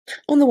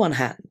On the one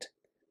hand,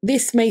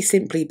 this may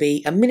simply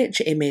be a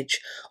miniature image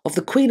of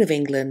the Queen of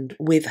England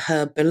with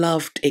her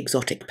beloved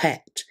exotic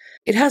pet.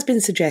 It has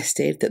been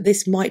suggested that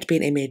this might be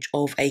an image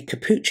of a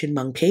capuchin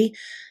monkey,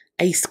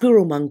 a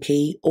squirrel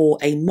monkey, or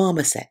a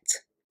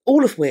marmoset,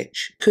 all of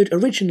which could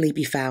originally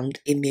be found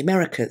in the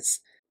Americas,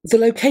 the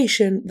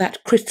location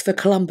that Christopher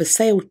Columbus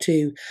sailed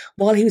to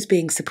while he was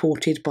being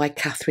supported by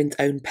Catherine's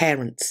own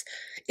parents,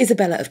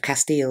 Isabella of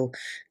Castile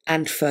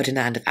and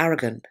Ferdinand of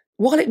Aragon.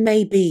 While it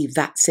may be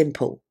that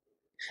simple,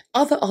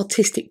 other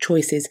artistic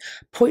choices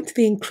point to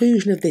the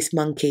inclusion of this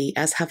monkey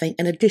as having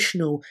an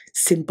additional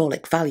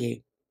symbolic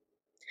value.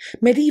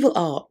 Medieval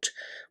art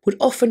would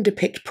often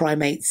depict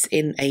primates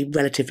in a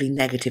relatively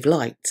negative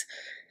light.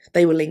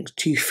 They were linked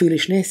to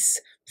foolishness,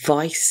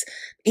 vice,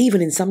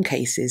 even in some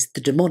cases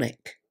the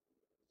demonic.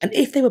 And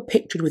if they were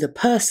pictured with a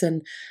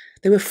person,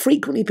 they were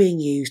frequently being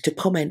used to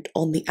comment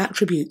on the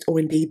attributes or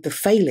indeed the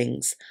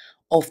failings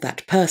of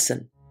that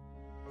person.